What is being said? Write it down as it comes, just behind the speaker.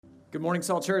Good morning,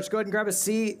 Salt Church. Go ahead and grab a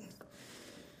seat.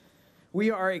 We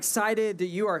are excited that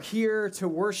you are here to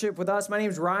worship with us. My name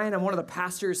is Ryan. I'm one of the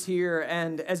pastors here.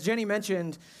 And as Jenny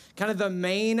mentioned, kind of the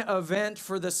main event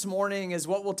for this morning is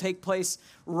what will take place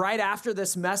right after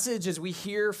this message as we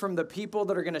hear from the people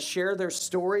that are going to share their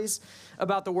stories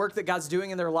about the work that God's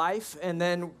doing in their life. And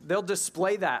then they'll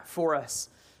display that for us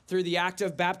through the act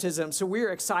of baptism. So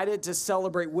we're excited to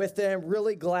celebrate with them.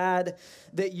 Really glad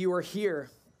that you are here.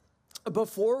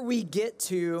 Before we get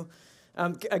to,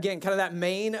 again, kind of that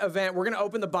main event, we're going to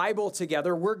open the Bible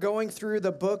together. We're going through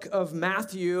the book of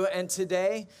Matthew, and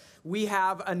today we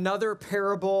have another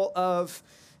parable of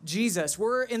Jesus.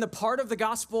 We're in the part of the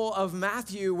Gospel of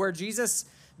Matthew where Jesus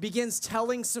begins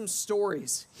telling some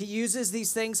stories. He uses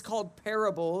these things called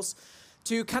parables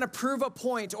to kind of prove a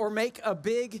point or make a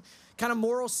big kind of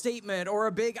moral statement or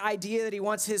a big idea that he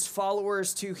wants his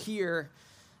followers to hear.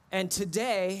 And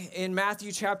today, in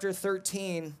Matthew chapter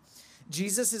 13,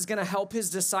 Jesus is going to help his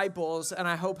disciples, and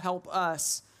I hope help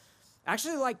us,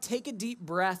 actually take a deep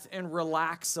breath and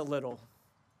relax a little.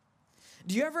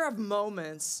 Do you ever have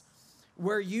moments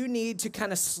where you need to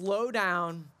kind of slow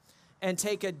down and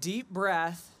take a deep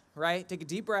breath, right? Take a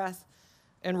deep breath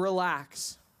and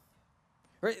relax.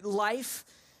 Right? Life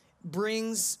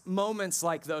brings moments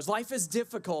like those. Life is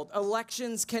difficult.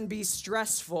 Elections can be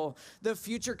stressful. The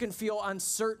future can feel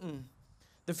uncertain.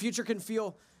 The future can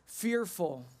feel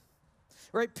fearful.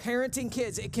 Right? Parenting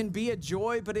kids, it can be a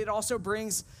joy, but it also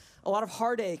brings a lot of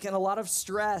heartache and a lot of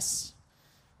stress.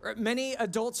 Right? Many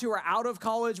adults who are out of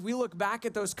college, we look back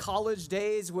at those college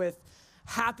days with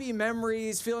happy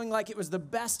memories, feeling like it was the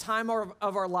best time of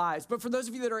our lives. But for those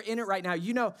of you that are in it right now,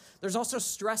 you know there's also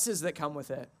stresses that come with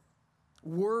it.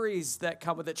 Worries that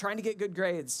come with it, trying to get good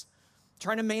grades,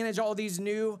 trying to manage all these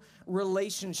new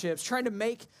relationships, trying to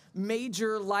make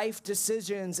major life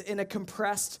decisions in a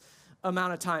compressed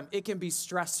amount of time. It can be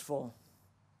stressful,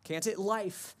 can't it?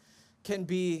 Life can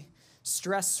be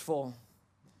stressful.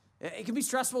 It can be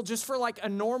stressful just for a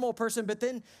normal person, but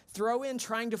then throw in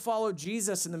trying to follow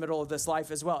Jesus in the middle of this life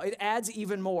as well. It adds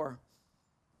even more.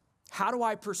 How do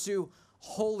I pursue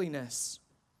holiness?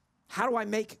 How do I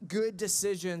make good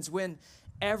decisions when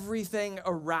everything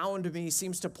around me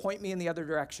seems to point me in the other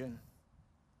direction?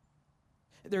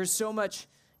 There's so much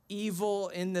evil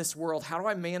in this world. How do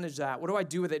I manage that? What do I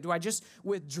do with it? Do I just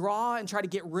withdraw and try to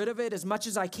get rid of it as much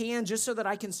as I can just so that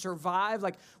I can survive?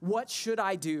 What should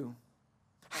I do?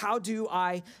 How do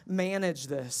I manage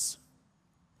this?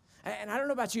 And I don't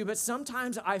know about you, but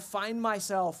sometimes I find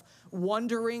myself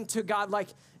wondering to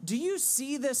God, do you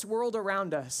see this world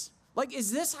around us?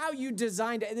 Is this how you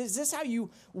designed it? Is this how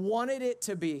you wanted it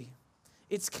to be?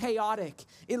 It's chaotic.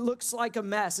 It looks like a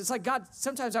mess. It's God,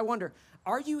 sometimes I wonder,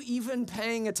 are you even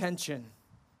paying attention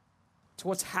to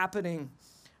what's happening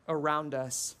around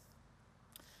us?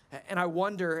 And I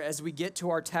wonder, as we get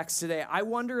to our text today, I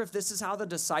wonder if this is how the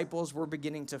disciples were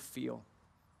beginning to feel.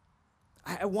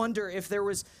 I wonder if there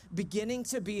was beginning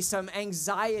to be some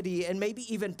anxiety and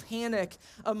maybe even panic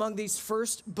among these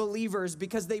first believers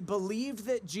because they believed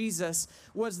that Jesus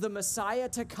was the Messiah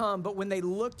to come, but when they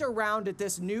looked around at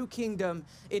this new kingdom,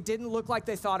 it didn't look like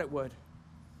they thought it would.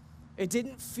 It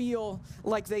didn't feel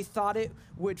like they thought it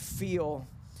would feel.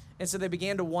 And so they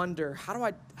began to wonder, how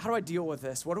do I deal with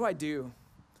this? What do I do?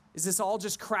 Is this all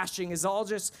just crashing? Is it all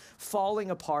just falling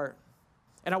apart?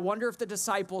 And I wonder if the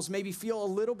disciples maybe feel a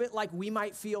little bit like we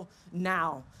might feel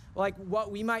now, like what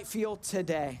we might feel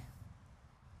today.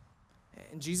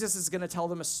 And Jesus is going to tell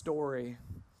them a story.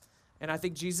 And I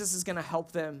think Jesus is going to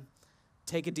help them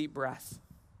take a deep breath.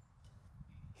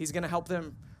 He's going to help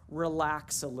them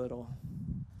relax a little.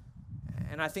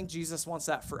 And I think Jesus wants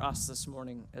that for us this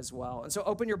morning as well. And so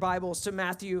open your Bibles to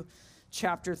Matthew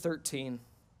chapter 13.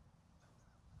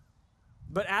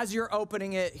 But as you're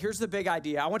opening it, here's the big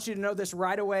idea. I want you to know this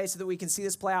right away so that we can see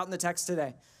this play out in the text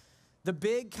today. The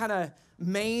big kind of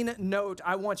main note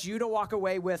I want you to walk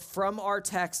away with from our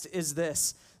text is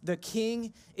this: the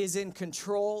king is in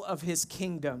control of his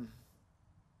kingdom.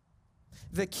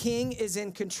 The king is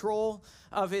in control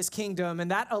of his kingdom,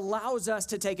 and that allows us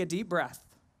to take a deep breath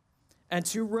and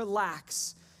to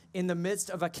relax in the midst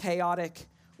of a chaotic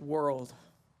world.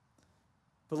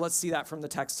 But let's see that from the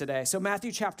text today. So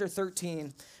Matthew chapter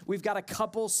 13, we've got a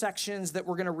couple sections that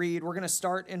we're going to read. We're going to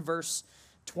start in verse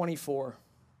 24.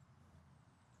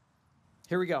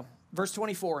 Here we go. Verse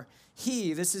 24.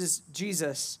 He, this is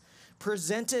Jesus,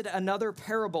 presented another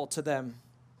parable to them.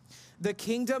 The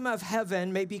kingdom of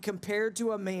heaven may be compared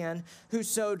to a man who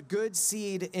sowed good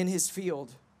seed in his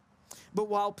field. But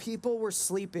while people were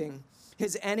sleeping,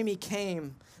 his enemy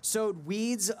came, sowed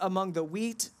weeds among the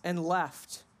wheat, and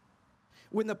left.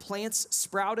 When the plants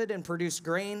sprouted and produced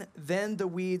grain, then the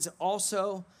weeds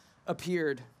also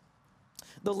appeared.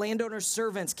 The landowner's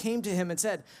servants came to him and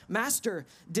said, "Master,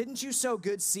 didn't you sow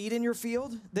good seed in your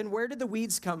field? Then where did the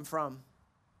weeds come from?"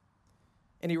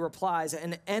 And he replies,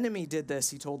 "An enemy did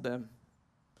this," he told them.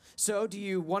 "So do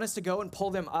you want us to go and pull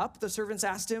them up?" the servants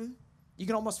asked him. You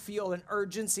can almost feel an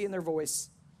urgency in their voice.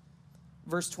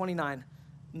 Verse 29,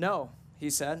 "No,"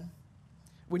 he said.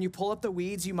 "When you pull up the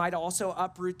weeds, you might also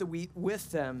uproot the wheat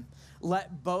with them.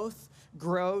 Let both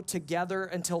grow together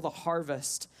until the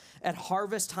harvest. At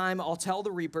harvest time, I'll tell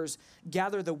the reapers,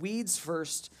 gather the weeds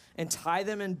first and tie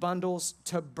them in bundles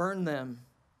to burn them,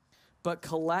 but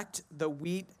collect the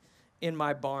wheat in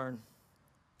my barn."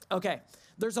 Okay,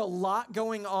 there's a lot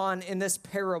going on in this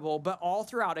parable, but all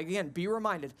throughout, again, be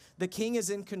reminded, the king is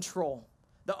in control.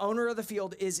 The owner of the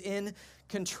field is in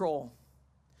control.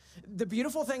 The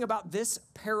beautiful thing about this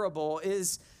parable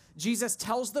is Jesus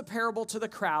tells the parable to the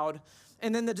crowd,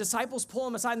 and then the disciples pull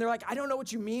him aside, and they're like, "I don't know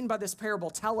what you mean by this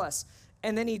parable. Tell us."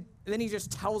 And then he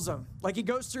just tells them. Like, he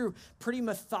goes through pretty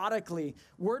methodically,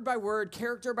 word by word,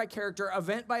 character by character,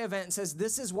 event by event, and says,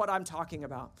 "This is what I'm talking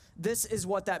about. This is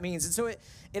what that means." And so it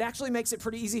actually makes it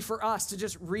pretty easy for us to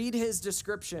just read his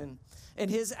description and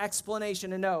his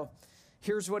explanation and know,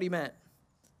 here's what he meant.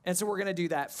 And so we're going to do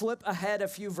that. Flip ahead a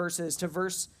few verses to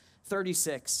verse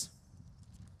 36.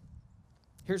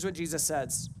 Here's what Jesus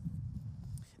says.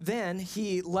 Then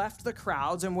he left the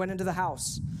crowds and went into the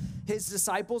house. His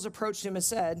disciples approached him and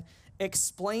said,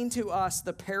 "Explain to us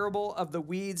the parable of the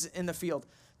weeds in the field."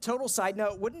 Total side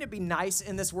note, wouldn't it be nice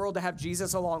in this world to have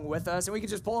Jesus along with us? And we could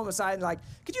just pull him aside and like,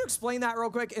 "Could you explain that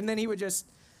real quick?" And then he would just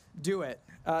do it.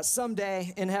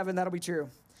 Someday in heaven, that'll be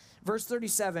true. Verse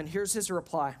 37, here's his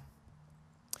reply.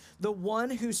 "The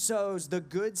one who sows the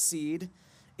good seed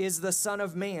is the Son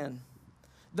of Man.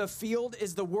 The field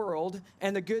is the world,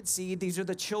 and the good seed, these are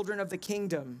the children of the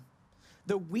kingdom.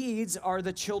 The weeds are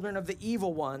the children of the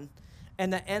evil one,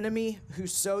 and the enemy who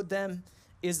sowed them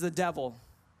is the devil."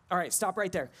 All right, stop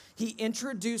right there. He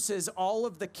introduces all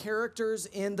of the characters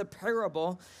in the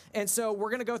parable, and so we're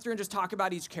going to go through and just talk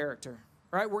about each character.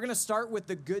 All right, we're going to start with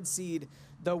the good seed,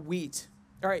 the wheat.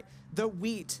 All right, the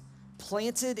wheat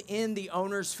planted in the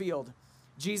owner's field.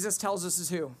 Jesus tells us is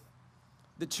who?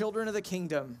 The children of the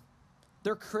kingdom.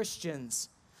 They're Christians,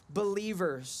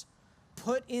 believers,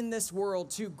 put in this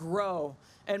world to grow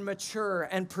and mature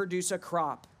and produce a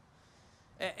crop.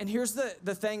 And here's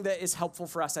the thing that is helpful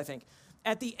for us, I think.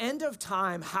 At the end of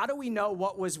time, how do we know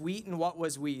what was wheat and what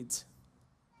was weeds?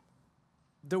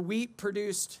 The wheat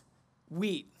produced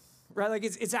wheat, right? Like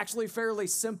it's actually fairly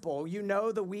simple. You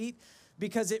know the wheat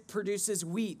because it produces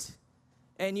wheat.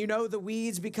 And you know the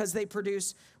weeds because they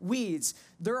produce weeds.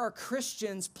 There are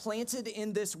Christians planted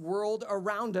in this world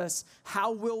around us.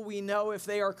 How will we know if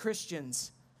they are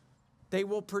Christians? They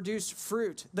will produce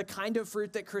fruit, the kind of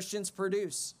fruit that Christians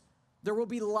produce. There will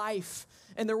be life,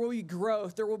 and there will be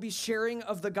growth. There will be sharing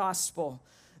of the gospel.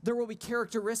 There will be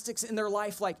characteristics in their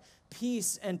life like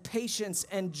peace and patience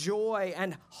and joy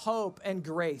and hope and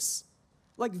grace.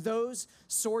 Like those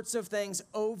sorts of things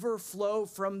overflow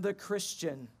from the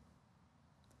Christian.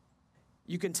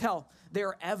 You can tell there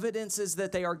are evidences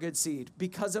that they are good seed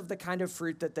because of the kind of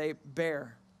fruit that they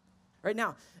bear. Right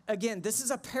now, again, this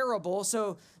is a parable,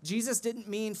 so Jesus didn't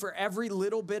mean for every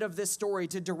little bit of this story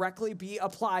to directly be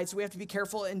applied, so we have to be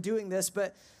careful in doing this,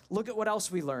 but look at what else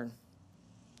we learn.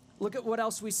 Look at what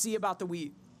else we see about the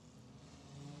wheat.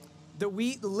 The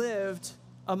wheat lived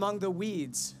among the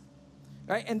weeds,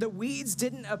 right? And the weeds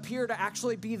didn't appear to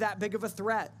actually be that big of a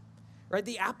threat. Right?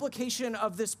 The application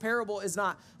of this parable is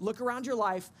not look around your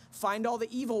life, find all the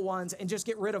evil ones, and just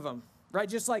get rid of them. Right?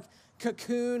 Just like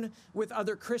cocoon with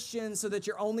other Christians so that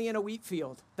you're only in a wheat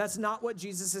field. That's not what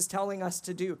Jesus is telling us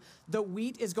to do. The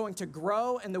wheat is going to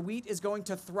grow and the wheat is going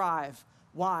to thrive.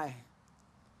 Why?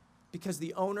 Because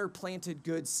the owner planted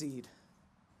good seed.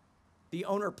 The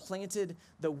owner planted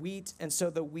the wheat, and so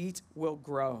the wheat will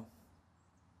grow.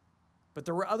 But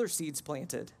there were other seeds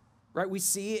planted. Right? We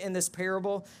see in this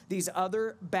parable these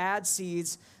other bad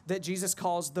seeds that Jesus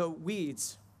calls the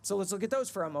weeds. So let's look at those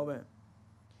for a moment.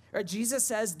 Right? Jesus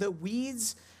says the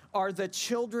weeds are the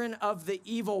children of the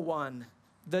evil one,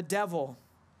 the devil.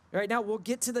 Right? Now we'll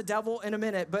get to the devil in a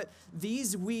minute, but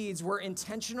these weeds were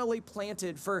intentionally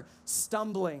planted for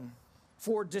stumbling,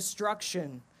 for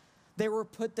destruction. They were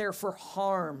put there for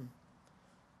harm.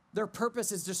 Their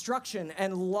purpose is destruction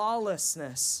and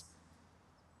lawlessness.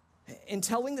 In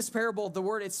telling this parable, the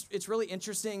word, it's really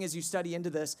interesting as you study into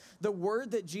this. The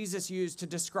word that Jesus used to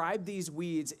describe these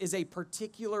weeds is a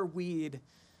particular weed.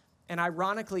 And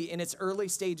ironically, in its early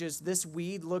stages, this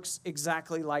weed looks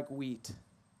exactly like wheat.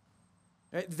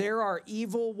 Right? There are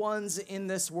evil ones in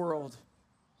this world.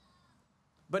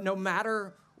 But no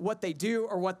matter what they do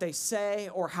or what they say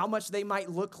or how much they might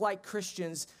look like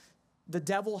Christians, the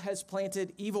devil has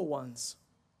planted evil ones.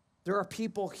 There are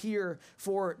people here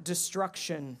for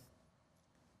destruction,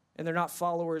 and they're not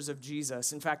followers of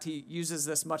Jesus. In fact, he uses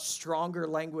this much stronger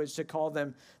language to call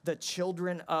them the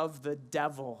children of the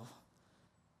devil.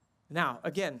 Now,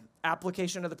 again,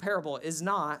 application of the parable is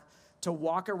not to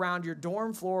walk around your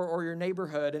dorm floor or your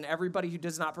neighborhood and everybody who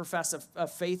does not profess a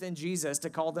faith in Jesus to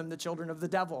call them the children of the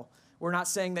devil. We're not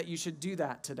saying that you should do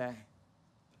that today.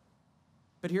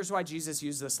 But here's why Jesus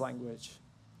used this language.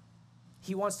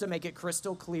 He wants to make it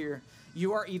crystal clear.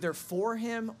 You are either for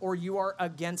him or you are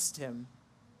against him.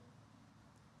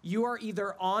 You are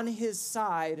either on his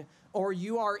side or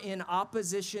you are in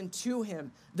opposition to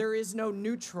him. There is no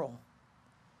neutral.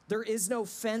 There is no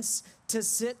fence to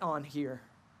sit on here.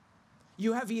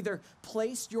 You have either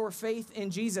placed your faith in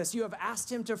Jesus. You have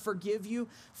asked him to forgive you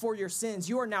for your sins.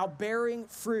 You are now bearing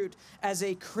fruit as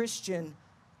a Christian,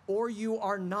 or you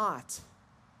are not.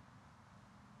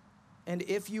 And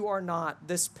if you are not,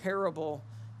 this parable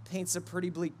paints a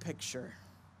pretty bleak picture.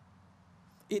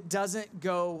 It doesn't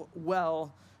go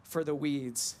well for the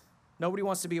weeds. Nobody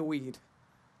wants to be a weed.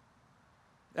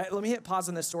 Let me hit pause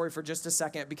on this story for just a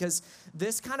second, because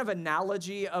this kind of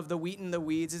analogy of the wheat and the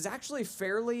weeds is actually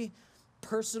fairly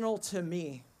personal to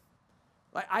me.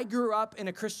 Like, I grew up in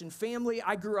a Christian family.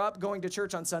 I grew up going to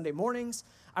church on Sunday mornings.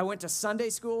 I went to Sunday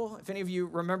school. If any of you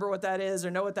remember what that is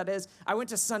or know what that is, I went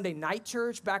to Sunday night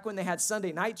church back when they had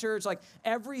Sunday night church. Like,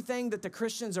 everything that the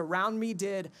Christians around me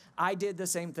did, I did the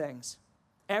same things.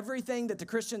 Everything that the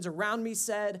Christians around me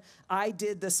said, I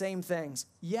did the same things.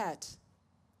 Yet,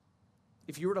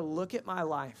 if you were to look at my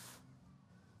life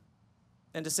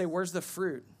and to say, where's the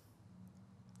fruit?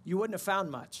 You wouldn't have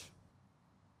found much.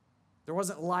 There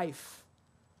wasn't life.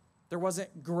 There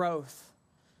wasn't growth.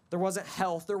 There wasn't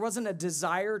health. There wasn't a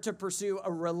desire to pursue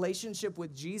a relationship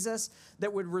with Jesus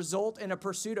that would result in a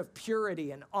pursuit of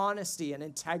purity and honesty and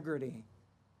integrity.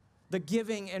 The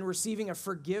giving and receiving of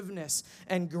forgiveness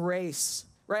and grace,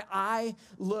 right? I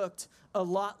looked a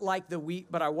lot like the wheat,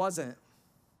 but I wasn't.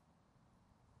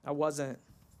 I wasn't.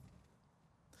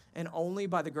 And only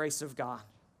by the grace of God,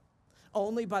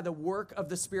 only by the work of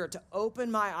the Spirit to open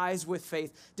my eyes with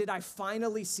faith, did I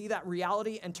finally see that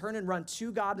reality and turn and run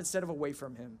to God instead of away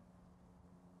from him.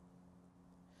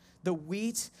 The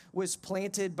wheat was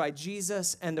planted by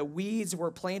Jesus and the weeds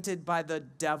were planted by the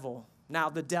devil. Now,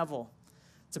 the devil,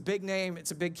 it's a big name,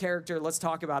 it's a big character. Let's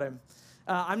talk about him.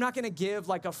 I'm not going to give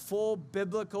like a full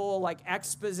biblical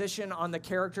exposition on the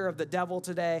character of the devil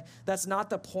today. That's not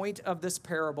the point of this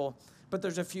parable, but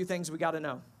there's a few things we got to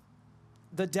know.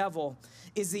 The devil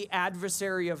is the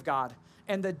adversary of God,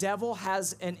 and the devil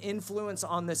has an influence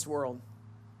on this world.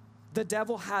 The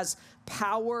devil has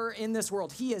power in this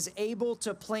world. He is able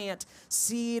to plant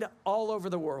seed all over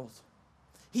the world.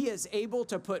 He is able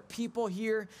to put people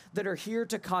here that are here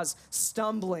to cause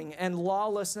stumbling and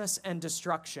lawlessness and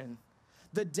destruction.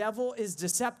 The devil is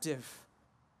deceptive.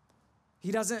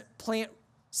 He doesn't plant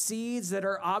seeds that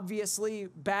are obviously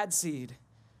bad seed.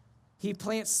 He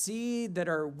plants seed that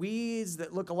are weeds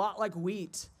that look a lot like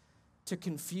wheat to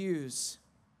confuse,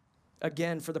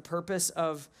 again, for the purpose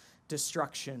of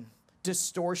destruction,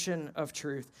 distortion of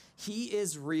truth. He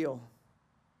is real.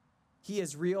 He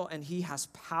is real and he has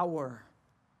power,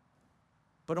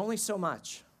 but only so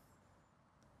much.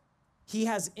 He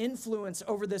has influence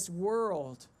over this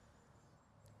world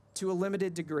to a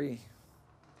limited degree,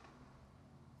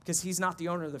 because he's not the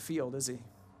owner of the field, is he?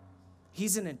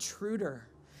 He's an intruder.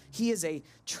 He is a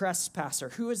trespasser.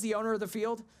 Who is the owner of the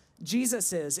field?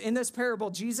 Jesus is. In this parable,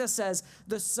 Jesus says,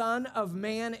 the Son of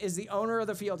Man is the owner of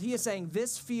the field. He is saying,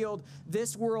 this field,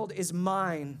 this world is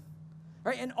mine.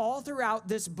 Right? And all throughout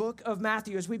this book of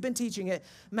Matthew, as we've been teaching it,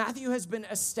 Matthew has been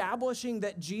establishing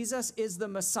that Jesus is the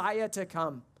Messiah to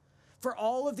come. For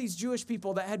all of these Jewish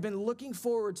people that had been looking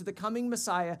forward to the coming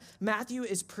Messiah, Matthew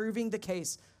is proving the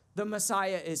case. The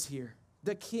Messiah is here.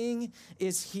 The King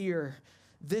is here.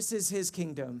 This is his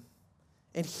kingdom,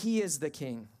 and he is the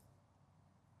king.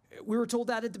 We were told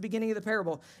that at the beginning of the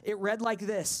parable. It read like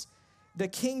this: the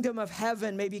kingdom of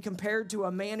heaven may be compared to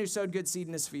a man who sowed good seed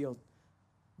in his field.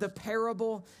 The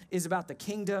parable is about the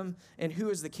kingdom, and who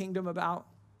is the kingdom about?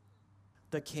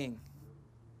 The king.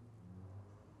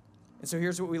 And so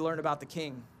here's what we learn about the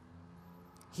king.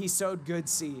 He sowed good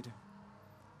seed.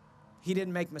 He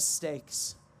didn't make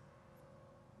mistakes.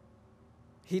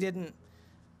 He didn't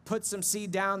put some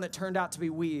seed down that turned out to be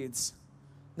weeds.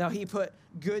 No, he put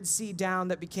good seed down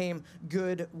that became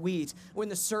good wheat. When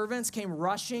the servants came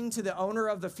rushing to the owner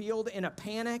of the field in a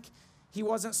panic, He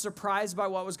wasn't surprised by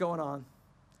what was going on.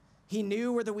 He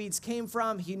knew where the weeds came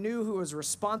from. He knew who was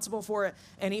responsible for it.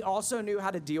 And he also knew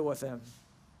how to deal with them.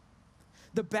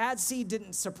 The bad seed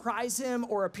didn't surprise him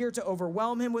or appear to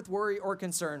overwhelm him with worry or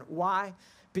concern. Why?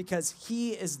 Because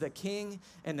he is the king,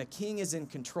 and the king is in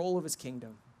control of his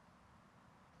kingdom.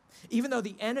 Even though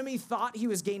the enemy thought he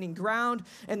was gaining ground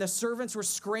and the servants were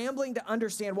scrambling to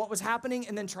understand what was happening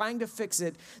and then trying to fix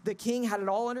it, the king had it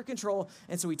all under control.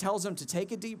 And so he tells them to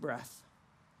take a deep breath.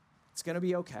 It's going to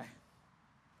be okay.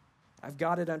 I've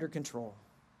got it under control.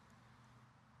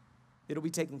 It'll be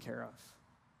taken care of.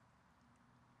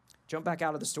 Jump back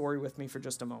out of the story with me for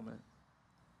just a moment.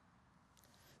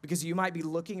 Because you might be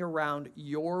looking around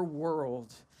your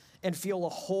world and feel a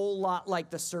whole lot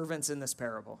like the servants in this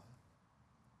parable.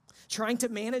 Trying to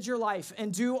manage your life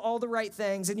and do all the right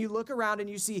things, and you look around and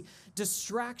you see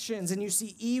distractions, and you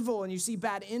see evil, and you see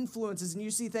bad influences, and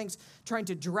you see things trying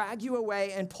to drag you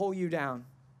away and pull you down.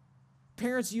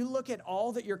 Parents, you look at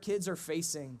all that your kids are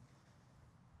facing,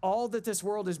 all that this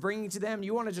world is bringing to them.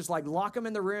 You want to just like lock them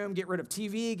in the room, get rid of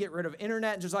TV, get rid of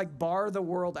internet, and just like bar the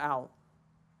world out.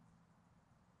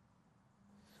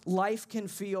 Life can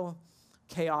feel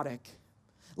chaotic.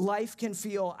 Life can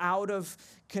feel out of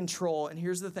control. And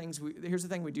here's the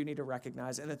thing we do need to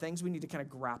recognize, and the things we need to kind of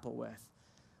grapple with.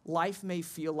 Life may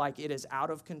feel like it is out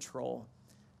of control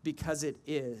because it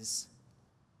is,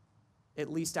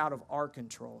 at least out of our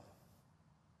control.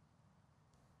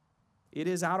 It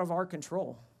is out of our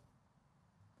control.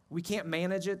 We can't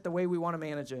manage it the way we want to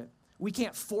manage it. We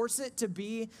can't force it to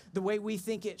be the way we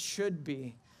think it should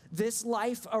be. This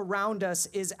life around us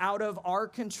is out of our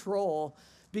control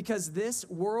because this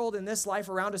world and this life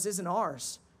around us isn't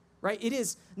ours, right? It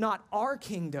is not our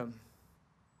kingdom.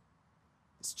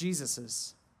 It's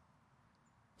Jesus's.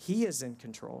 He is in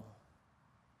control.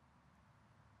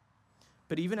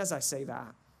 But even as I say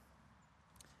that,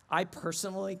 I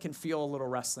personally can feel a little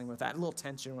wrestling with that, a little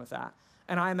tension with that.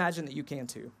 And I imagine that you can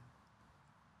too.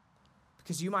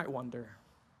 Because you might wonder,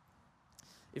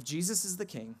 if Jesus is the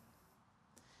king,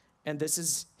 and this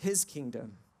is his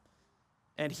kingdom,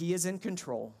 and he is in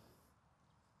control,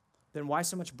 then why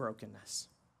so much brokenness?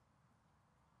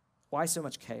 Why so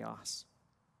much chaos?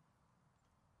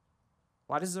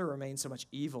 Why does there remain so much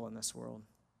evil in this world?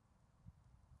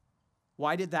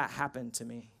 Why did that happen to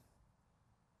me?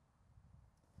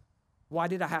 Why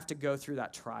did I have to go through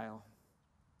that trial?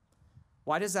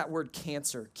 Why does that word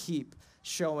cancer keep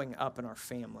showing up in our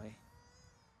family?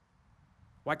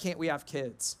 Why can't we have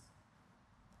kids?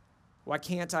 Why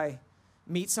can't I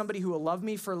meet somebody who will love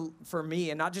me for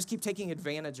me and not just keep taking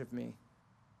advantage of me?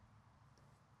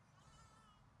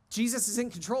 Jesus is in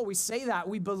control. We say that,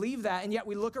 we believe that, and yet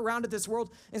we look around at this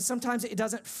world and sometimes it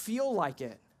doesn't feel like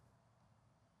it.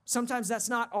 Sometimes that's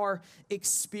not our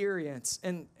experience.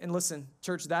 And listen,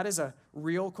 church, that is a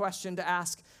real question to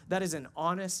ask. That is an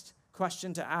honest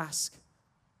question to ask.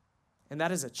 And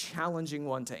that is a challenging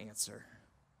one to answer.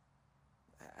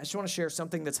 I just want to share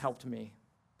something that's helped me.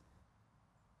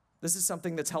 This is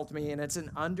something that's helped me, and it's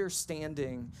an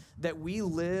understanding that we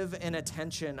live in a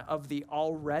tension of the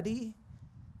already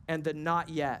and the not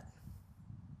yet.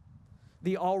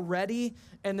 The already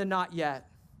and the not yet.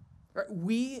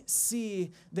 We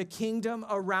see the kingdom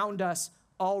around us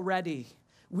already.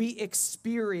 We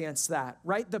experience that,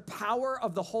 right? The power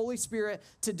of the Holy Spirit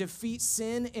to defeat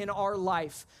sin in our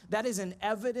life. That is an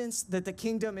evidence that the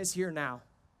kingdom is here now.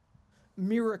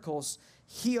 Miracles,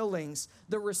 healings,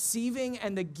 the receiving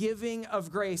and the giving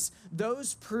of grace,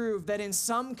 those prove that in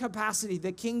some capacity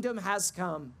the kingdom has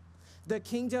come. The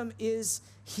kingdom is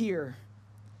here.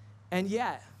 And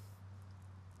yet,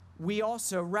 we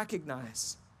also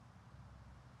recognize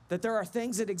that there are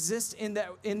things that exist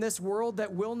in this world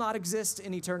that will not exist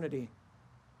in eternity.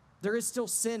 There is still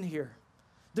sin here.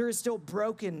 There is still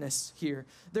brokenness here.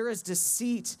 There is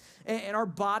deceit, and our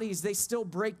bodies, they still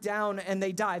break down and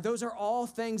they die. Those are all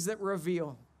things that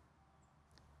reveal.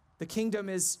 The kingdom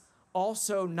is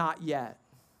also not yet.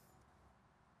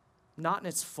 Not in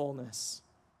its fullness.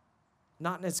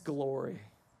 Not in its glory.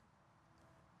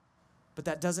 But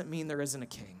that doesn't mean there isn't a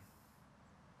king.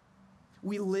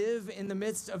 We live in the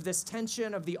midst of this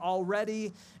tension of the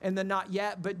already and the not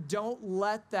yet, but don't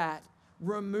let that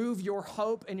remove your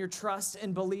hope and your trust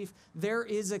and belief. There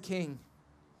is a king,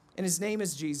 and his name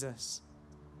is Jesus.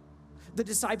 The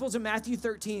disciples in Matthew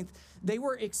 13, they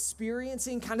were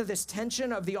experiencing kind of this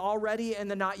tension of the already and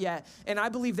the not yet, and I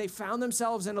believe they found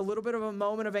themselves in a little bit of a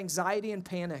moment of anxiety and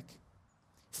panic,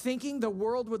 thinking the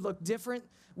world would look different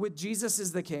with Jesus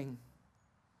as the king,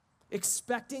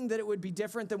 expecting that it would be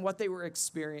different than what they were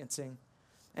experiencing.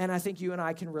 And I think you and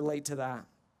I can relate to that.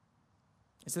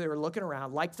 And so they were looking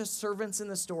around like the servants in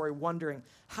the story, wondering,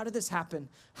 how did this happen?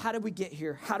 How did we get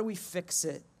here? How do we fix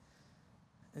it?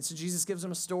 And so Jesus gives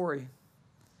them a story.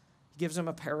 He gives them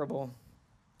a parable.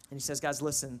 And he says, guys,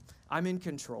 listen, I'm in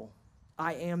control.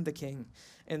 I am the king,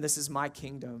 and this is my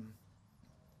kingdom.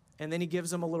 And then he gives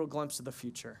them a little glimpse of the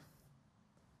future,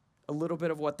 a little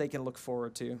bit of what they can look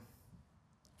forward to.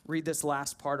 Read this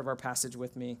last part of our passage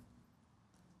with me.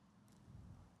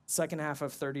 Second half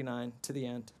of 39 to the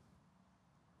end.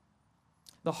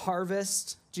 The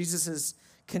harvest, Jesus is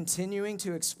continuing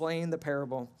to explain the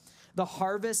parable. The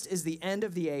harvest is the end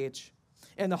of the age,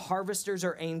 and the harvesters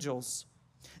are angels.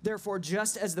 Therefore,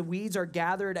 just as the weeds are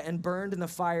gathered and burned in the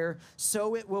fire,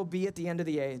 so it will be at the end of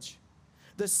the age.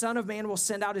 The Son of Man will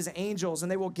send out his angels,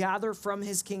 and they will gather from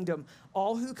his kingdom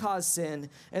all who cause sin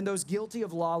and those guilty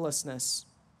of lawlessness.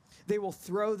 They will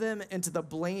throw them into the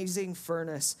blazing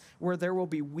furnace, where there will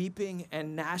be weeping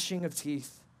and gnashing of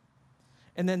teeth.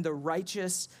 And then the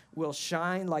righteous will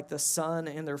shine like the sun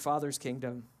in their Father's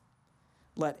kingdom.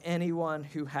 Let anyone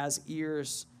who has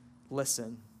ears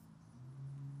listen.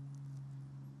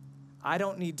 I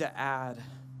don't need to add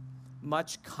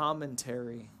much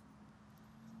commentary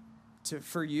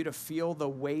for you to feel the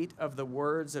weight of the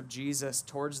words of Jesus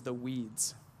towards the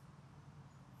weeds.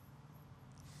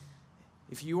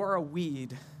 If you are a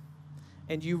weed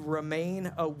and you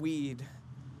remain a weed,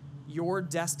 your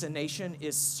destination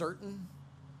is certain,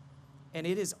 and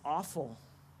it is awful.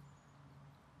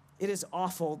 It is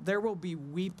awful. There will be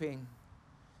weeping.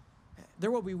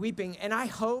 There will be weeping. And I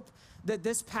hope that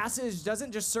this passage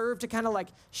doesn't just serve to kind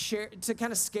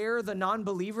of scare the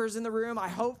non-believers in the room. I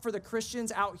hope for the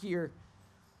Christians out here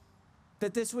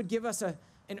that this would give us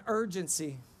an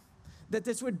urgency, that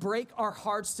this would break our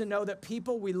hearts to know that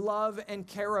people we love and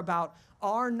care about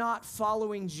are not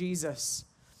following Jesus,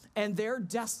 and their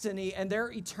destiny and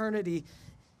their eternity,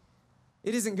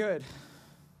 it isn't good.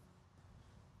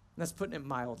 That's putting it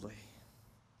mildly.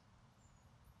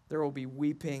 There will be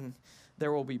weeping,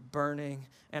 there will be burning,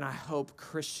 and I hope,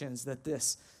 Christians, that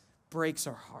this breaks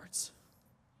our hearts,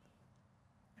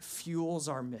 fuels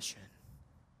our mission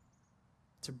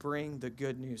to bring the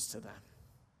good news to them.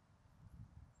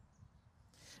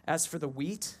 As for the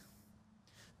wheat,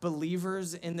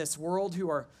 believers in this world who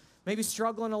are maybe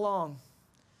struggling along,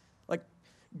 like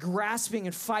grasping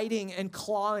and fighting and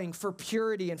clawing for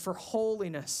purity and for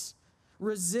holiness,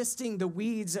 resisting the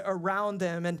weeds around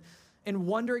them and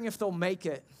wondering if they'll make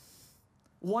it,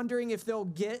 wondering if they'll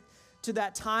get to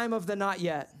that time of the not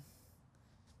yet.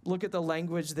 Look at the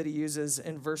language that he uses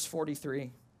in verse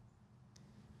 43.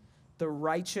 The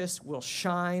righteous will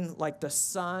shine like the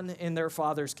sun in their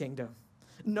Father's kingdom.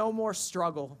 No more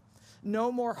struggle,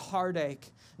 no more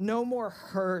heartache, no more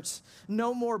hurt,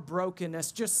 no more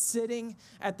brokenness, just sitting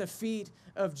at the feet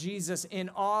of Jesus in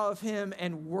awe of him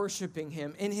and worshiping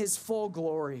him in his full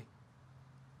glory.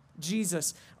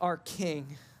 Jesus, our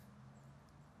King.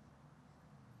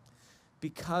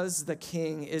 Because the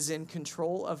King is in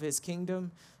control of his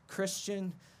kingdom,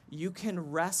 Christian, you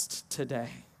can rest today.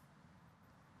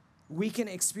 We can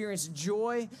experience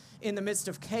joy in the midst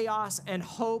of chaos and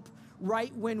hope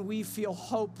right when we feel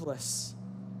hopeless.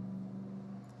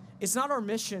 It's not our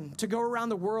mission to go around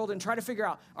the world and try to figure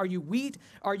out, are you wheat?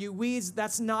 Are you weeds?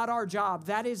 That's not our job.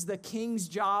 That is the King's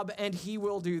job, and he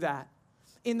will do that.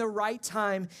 In the right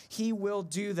time, he will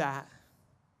do that.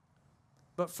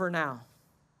 But for now,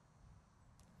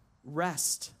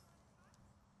 rest,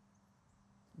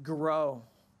 grow,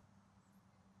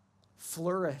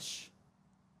 flourish,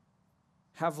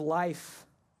 have life,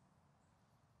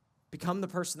 become the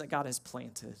person that God has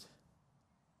planted.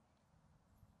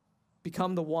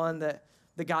 Become the one that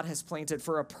God has planted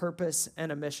for a purpose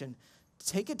and a mission.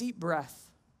 Take a deep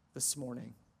breath this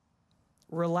morning.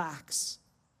 Relax.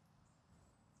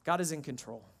 God is in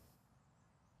control.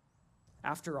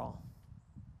 After all,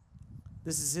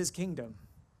 this is his kingdom,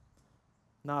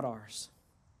 not ours.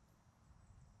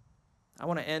 I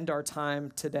want to end our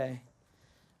time today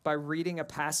by reading a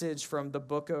passage from the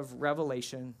book of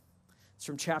Revelation. It's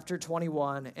from chapter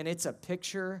 21, and it's a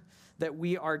picture that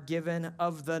we are given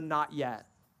of the not yet.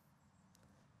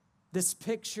 This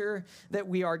picture that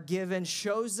we are given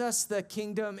shows us the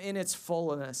kingdom in its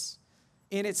fullness,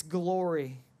 in its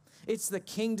glory. It's the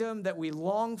kingdom that we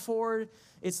long for.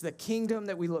 It's the kingdom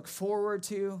that we look forward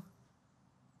to.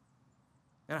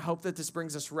 And I hope that this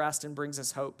brings us rest and brings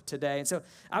us hope today. And so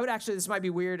I would actually, this might be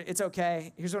weird. It's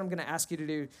okay. Here's what I'm going to ask you to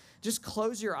do. Just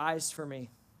close your eyes for me.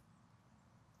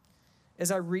 As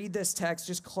I read this text,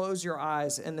 just close your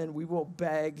eyes, and then we will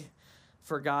beg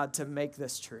for God to make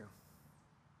this true.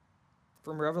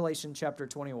 From Revelation chapter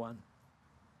 21.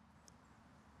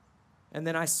 And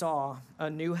then I saw a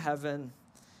new heaven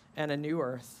and a new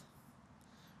earth.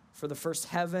 For the first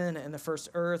heaven and the first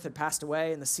earth had passed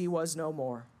away, and the sea was no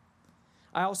more.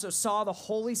 I also saw the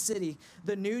holy city,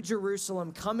 the new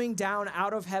Jerusalem, coming down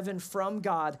out of heaven from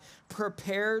God,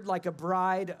 prepared like a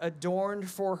bride adorned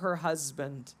for her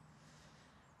husband.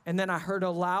 And then I heard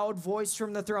a loud voice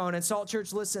from the throne. And Salt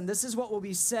Church, listen, this is what will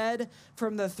be said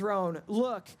from the throne.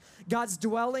 Look, God's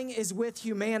dwelling is with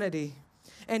humanity,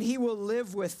 and he will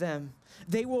live with them.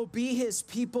 They will be his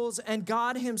peoples, and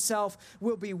God himself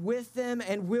will be with them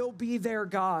and will be their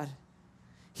God.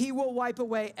 He will wipe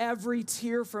away every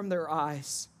tear from their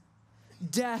eyes.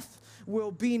 Death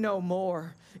will be no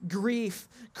more. Grief,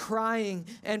 crying,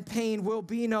 and pain will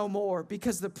be no more,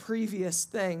 because the previous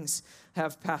things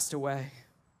have passed away.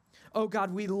 Oh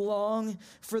God, we long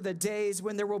for the days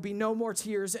when there will be no more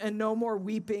tears and no more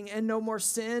weeping and no more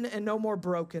sin and no more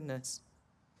brokenness.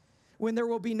 When there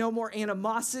will be no more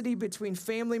animosity between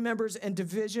family members and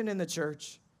division in the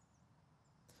church.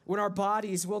 When our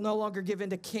bodies will no longer give in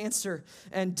to cancer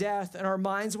and death, and our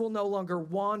minds will no longer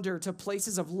wander to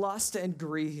places of lust and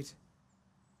greed.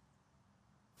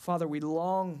 Father, we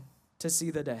long to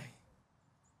see the day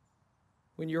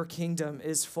when your kingdom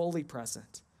is fully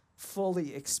present,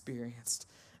 fully experienced,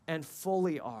 and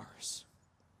fully ours.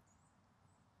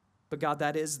 But God,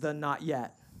 that is the not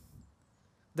yet.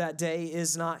 That day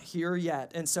is not here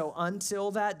yet. And so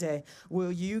until that day,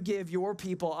 will you give your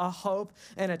people a hope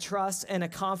and a trust and a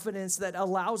confidence that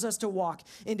allows us to walk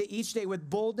into each day with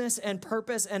boldness and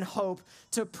purpose and hope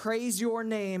to praise your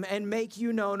name and make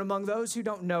you known among those who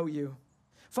don't know you.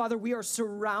 Father, we are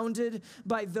surrounded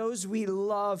by those we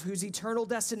love, whose eternal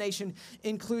destination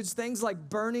includes things like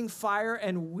burning fire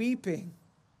and weeping.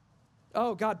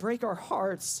 Oh God, break our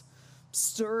hearts.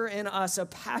 Stir in us a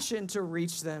passion to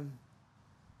reach them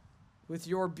with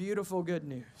your beautiful good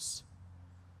news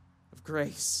of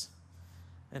grace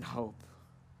and hope.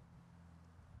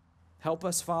 Help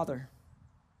us, Father,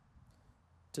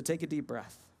 to take a deep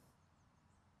breath,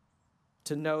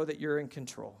 to know that you're in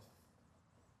control.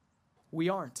 We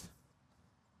aren't,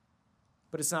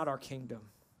 but it's not our kingdom.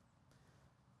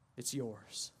 It's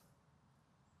yours.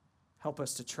 Help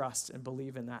us to trust and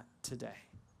believe in that today.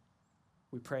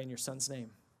 We pray in your Son's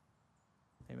name.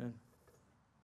 Amen.